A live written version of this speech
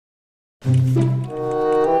Do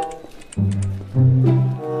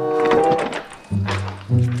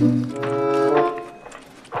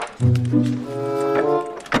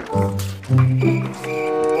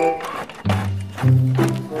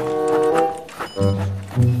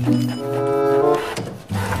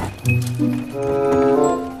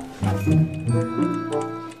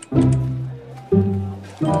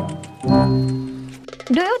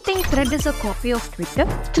you think Thread is a copy of Twitter?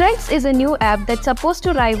 Threads is a new app that's supposed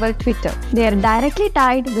to rival Twitter. They are directly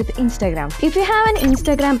tied with Instagram. If you have an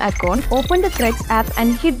Instagram account, open the Threads app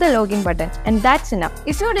and hit the login button, and that's enough.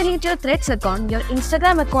 If you delete your Threads account, your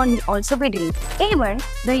Instagram account will also be deleted. Even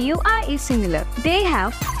the UI is similar. They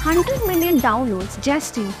have 100 million downloads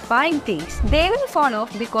just in 5 days. They will fall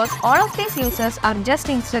off because all of these users are just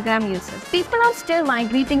Instagram users. People are still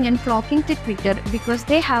migrating and flocking to Twitter because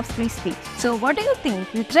they have free speech. So what do you think?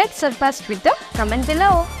 Will Threads surpass Twitter? Comment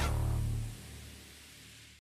below.